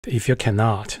If you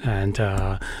cannot, and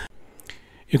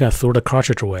you can throw the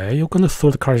cartridge away, you're going to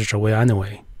throw the cartridge away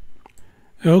anyway.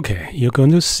 Okay, you're going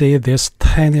to see this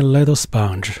tiny little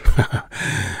sponge.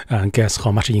 And guess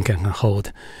how much ink it can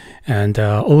hold. And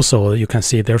also, you can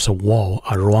see there's a wall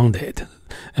around it.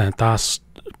 And that's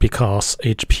because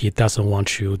HP doesn't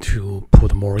want you to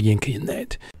put more ink in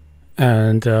it.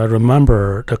 And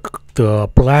remember, the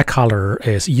black color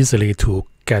is easily to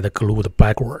get glued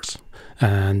backwards.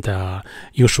 And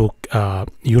you should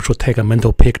take a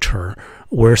mental picture.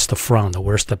 Where's the front?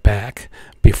 Where's the back?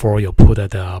 Before you put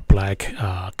the black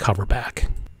cover back.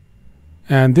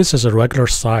 And this is a regular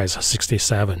size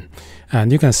 67.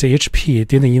 And you can see HP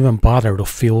didn't even bother to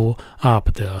fill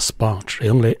up the sponge. It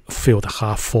only filled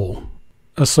half full.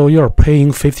 So you're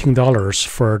paying $15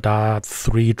 for that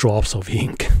 3 drops of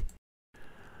ink.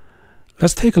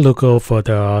 Let's take a look over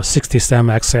the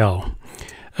 67 XL.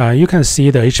 You can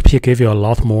see the HP gave you a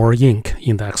lot more ink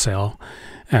in the XL.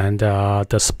 And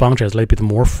the sponge is a little bit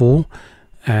more full.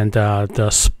 And the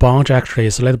sponge actually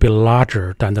is a little bit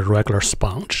larger than the regular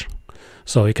sponge.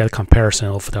 So you get a comparison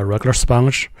of the regular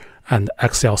sponge and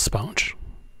XL sponge.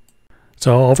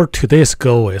 So our today's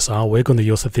goal is we're going to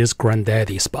use this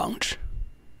granddaddy sponge.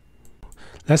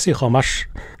 Let's see how much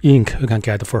ink we can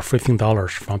get for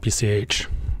 $15 from BCH.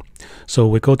 So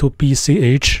we go to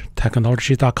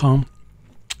bchtechnology.com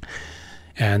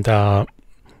and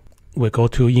we go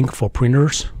to ink for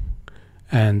printers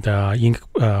and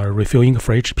refill ink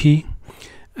for HP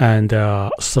and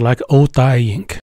select old dye ink.